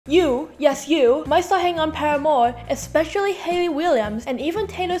You, yes you, might start hating on Paramore, especially Hayley Williams and even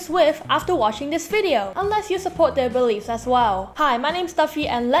Taylor Swift after watching this video, unless you support their beliefs as well. Hi, my name's Duffy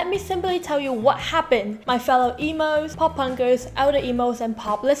and let me simply tell you what happened, my fellow emos, pop punkers, elder emos and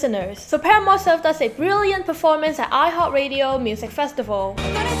pop listeners. So Paramore served us a brilliant performance at iHeartRadio Music Festival.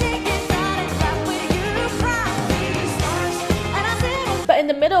 But in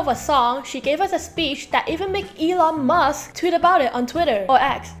the middle of a song, she gave us a speech that even made Elon Musk tweet about it on Twitter, or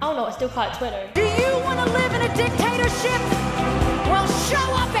X. I don't know, I still call it Twitter. Do you want to live in a dictatorship? Well, show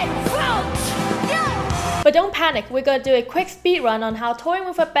up and vote! Yeah! But don't panic, we're gonna do a quick speed run on how touring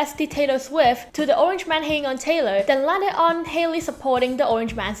with her bestie Taylor Swift to the Orange Man hating on Taylor, then landed on Hayley supporting the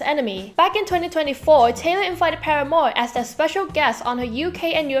Orange Man's enemy. Back in 2024, Taylor invited Paramore as their special guest on her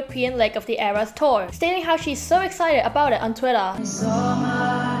UK and European leg of the Eras tour, stating how she's so excited about it on Twitter.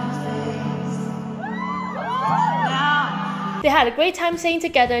 They had a great time singing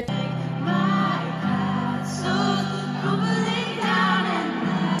together,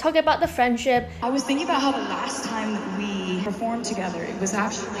 talking about the friendship. I was thinking about how the last time that we performed together, it was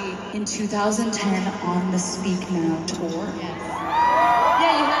actually in 2010 on the Speak Now tour. Yes.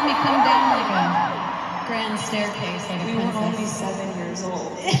 Yeah, you had me come down like a grand staircase like a We princess. were only 7 years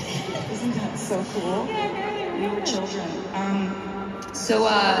old. Isn't that so cool? Yeah, we were children.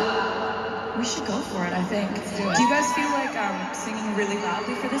 We should go for it, I think. Let's do it. Do you guys feel like singing really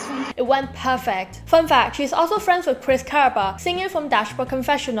loudly for this one? It went perfect. Fun fact, she's also friends with Chris Caraba, singer from Dashboard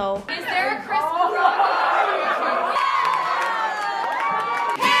Confessional. Is there a Chris?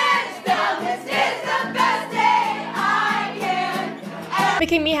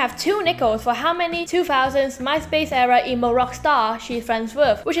 Making me have 2 nickels for how many 2000s MySpace era emo rock star she's friends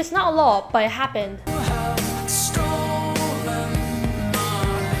with, which is not a lot, but it happened.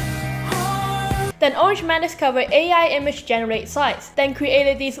 Then Orange Man discovered AI image generate sites, then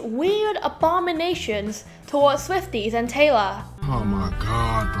created these weird abominations towards Swifties and Taylor. Oh my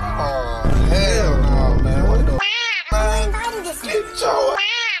god, bro. Oh, hell no, man. What the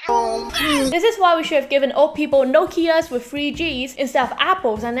This is why we should have given old people Nokias with 3Gs instead of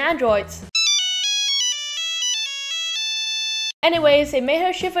Apples and Androids. Anyways, they made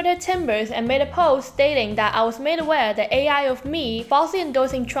her shiver their timbers and made a post stating that I was made aware that AI of me falsely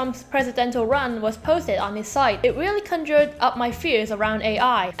endorsing Trump's presidential run was posted on his site. It really conjured up my fears around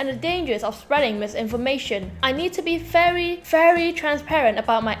AI and the dangers of spreading misinformation. I need to be very transparent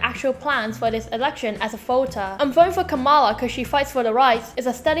about my actual plans for this election as a voter. I'm voting for Kamala because she fights for the rights, is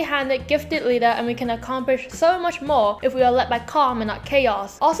a steady-handed, gifted leader, and we can accomplish so much more if we are led by calm and not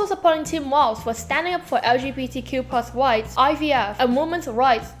chaos. Also supporting Tim Walz for standing up for LGBTQ+ rights, IVF, and women's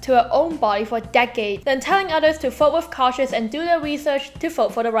rights to her own body for decades, then telling others to vote with caution and do their research to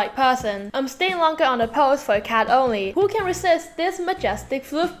vote for the right person. I'm staying longer on the post for a cat only. Who can resist this majestic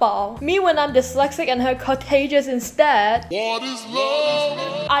football? Me when I'm dyslexic and her contagious instead. What is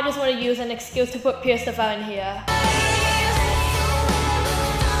love? I just want to use an excuse to put Pierce the Veil in here.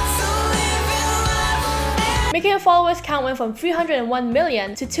 Making her followers count went from 301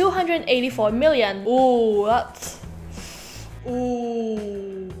 million to 284 million. Ooh, that's...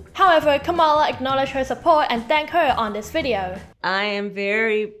 Ooh. However, Kamala acknowledged her support and thanked her on this video. I am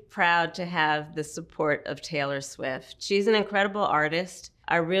very proud to have the support of Taylor Swift. She's an incredible artist.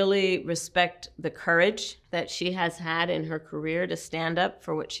 I really respect the courage that she has had in her career to stand up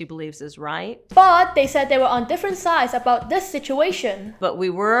for what she believes is right. But they said they were on different sides about this situation. But we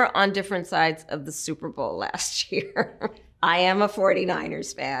were on different sides of the Super Bowl last year. I am a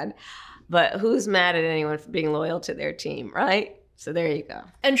 49ers fan. But who's mad at anyone for being loyal to their team, right? So there you go.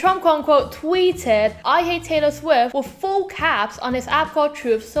 And Trump quote-unquote tweeted, "I hate Taylor Swift" with full caps on his app called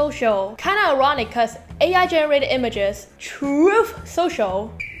Truth Social. Kinda ironic cause AI generated images, Truth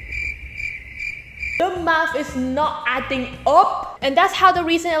Social. The math is not adding up. And that's how the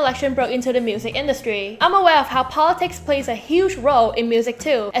recent election broke into the music industry. I'm aware of how politics plays a huge role in music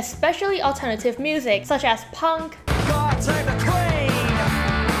too, especially alternative music such as punk,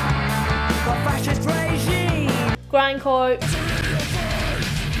 grindcore,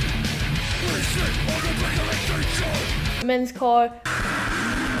 men'score,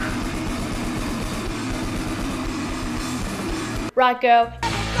 rock girl,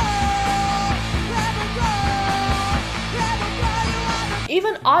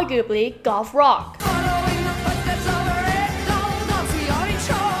 even arguably golf rock.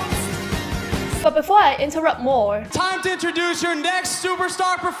 But before I interrupt more, time to introduce your next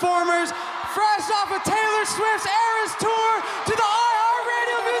superstar performers, fresh off of Taylor Swift's Eras tour to the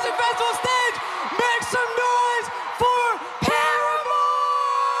iHeartRadio Music Festival stage. Make some noise for Paramore!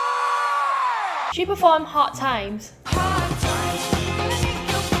 she performed Hard Times. Hard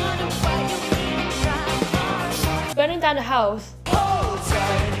times. around the house.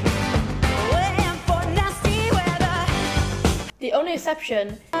 The only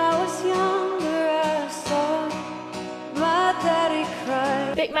exception,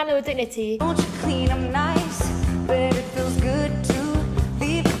 big man with dignity,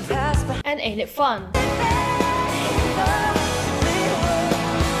 and ain't it fun?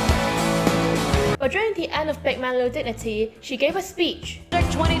 But during the end of Big Man Little Dignity, she gave a speech.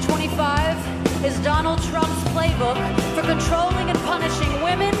 2025 is Donald Trump's playbook for controlling and punishing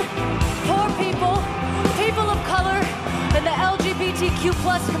women, poor people, people of color, and the LGBTQ+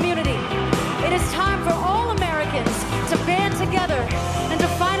 community. It is time for all Americans to band together and to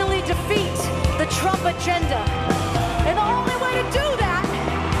finally defeat the Trump agenda. And the only way to do that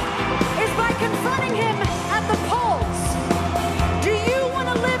is by confronting him at the polls. Do you want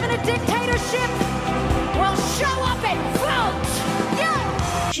to live in a dictatorship? Well, show up and vote!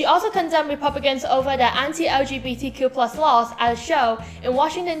 Yeah! She also condemned Republicans over their anti-LGBTQ+ laws at a show in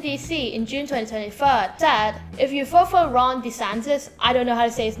Washington, D.C. in June 2023, said, "If you vote for Ron DeSantis, I don't know how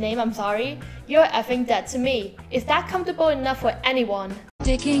to say his name, I'm sorry, you're effing dead to me. Is that comfortable enough for anyone?"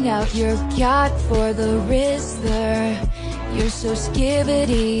 Sticking out your yacht for the Rizzler. You're so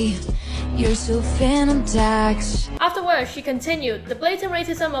skibbity. You're so phantom tax. Afterwards, she continued, "The blatant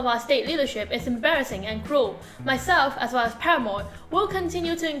racism of our state leadership is embarrassing and cruel. Myself, as well as Paramore, will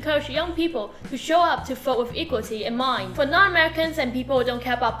continue to encourage young people to show up to vote with equality in mind. For non-Americans and people who don't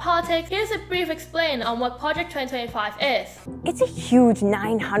care about politics, here's a brief explain on what Project 2025 is." It's a huge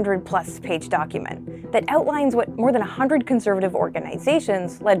 900+ page document that outlines what more than 100 conservative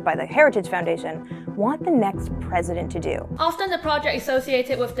organizations, led by the Heritage Foundation, want the next president to do. Often the project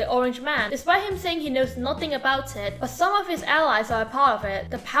associated with the Orange Man, despite him saying he knows nothing about it, but some of his allies are a part of it,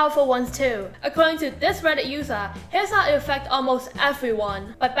 the powerful ones too. According to this Reddit user, here's how it affects almost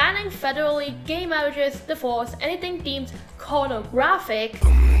everyone. By banning federally gay marriages, divorce, anything deemed pornographic.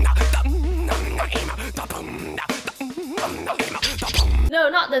 No,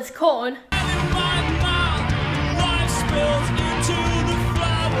 not this corn.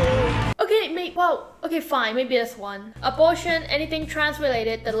 Okay, fine, maybe this one. Abortion, anything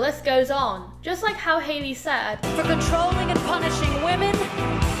trans-related, the list goes on. Just like how Hayley said, for controlling and punishing women,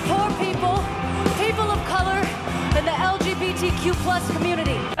 poor people, people of color, and the LGBTQ+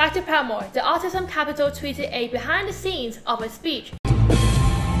 community. Back to Paramore, the autism capital tweeted a behind the scenes of a speech.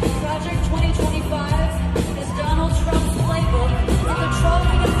 Project 2025 is Donald Trump's playbook for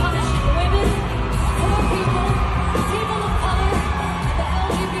controlling and punishing women, poor people, people of color, and the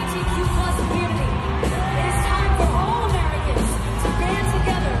LGBTQ+ community. It is time for all Americans to band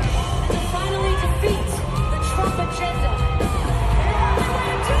together and to finally defeat the Trump agenda. And the only way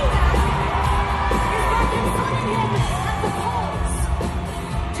to do that is by confronting him at the polls.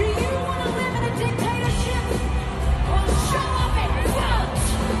 Do you want to live in a dictatorship? Well, show up and vote!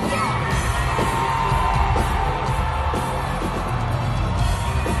 Yeah!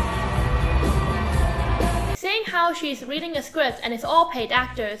 Saying how she's reading a script and it's all paid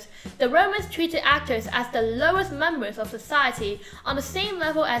actors, the Romans treated actors as the lowest members of society on the same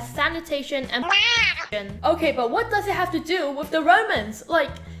level as sanitation and Okay, but what does it have to do with the Romans? Like,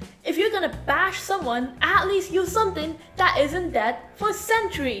 if you're gonna bash someone, at least use something that isn't dead for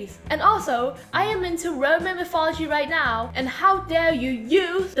centuries. And also, I am into Roman mythology right now, and how dare you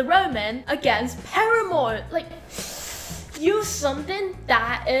use the Roman against Paramore? Like, use something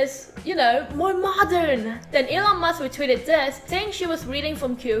that is, you know, more modern. Then Elon Musk retweeted this, saying she was reading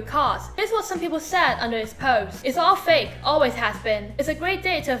from Q cards. Here's what some people said under his post. "It's all fake, always has been. It's a great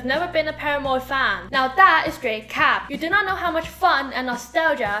day to have never been a Paramore fan. Now that is straight cap. You do not know how much fun and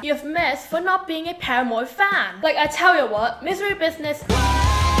nostalgia you have missed for not being a Paramore fan. Like, I tell you what, misery business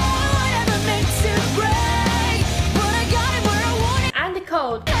and the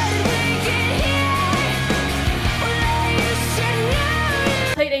code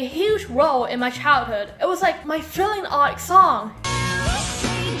played a huge role in my childhood. It was like my feeling arc song.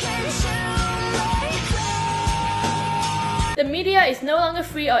 The media is no longer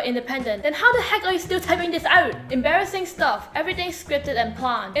free or independent. Then how the heck are you still typing this out? Embarrassing stuff, everything scripted and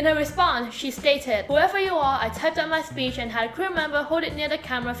planned. In her response, she stated, "Whoever you are, I typed out my speech and had a crew member hold it near the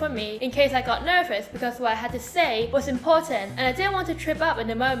camera for me in case I got nervous because what I had to say was important and I didn't want to trip up in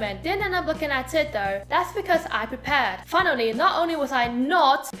the moment. Didn't end up looking at it though. That's because I prepared." Finally, not only was I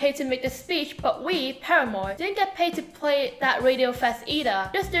not paid to make the speech, but we, Paramore, didn't get paid to play that radio fest either.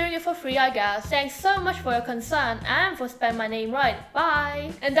 Just doing it for free, I guess. Thanks so much for your concern and for spelling my name right.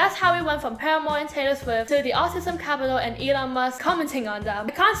 Bye. And that's how we went from Paramore and Taylor Swift to the autism capital and Elon Musk commenting on them.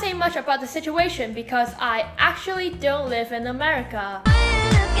 I can't say much about the situation because I actually don't live in America.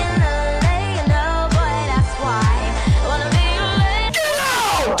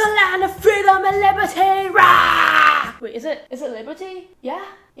 the liberty! Rah! Wait, is it liberty? Yeah?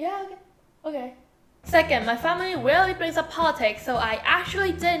 Yeah, okay. Second, my family rarely brings up politics, so I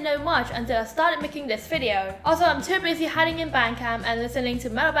actually didn't know much until I started making this video. Also, I'm too busy hiding in Bandcamp and listening to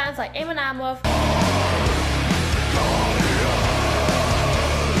metal bands like Amon Amarth,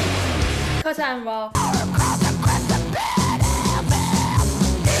 Cutter and Raw,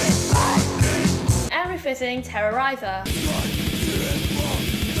 and revisiting Terrorizer.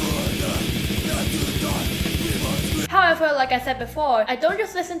 However, like I said before, I don't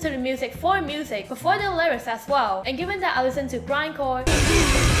just listen to the music for music, but for the lyrics as well. And given that I listen to grindcore,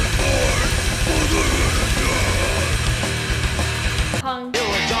 punk,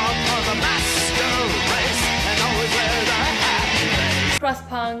 crust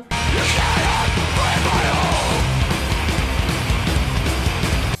punk,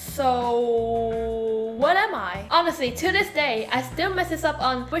 so what am I? Honestly, to this day, I still mess this up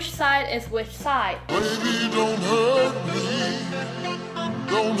on which side is which side. Baby, don't hurt me.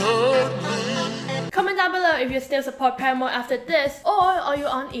 Don't hurt me. Comment down below if you still support Paramore after this, or are you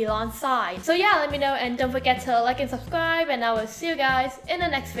on Elon's side? So yeah, let me know, and don't forget to like and subscribe, and I will see you guys in the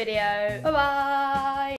next video. Bye bye!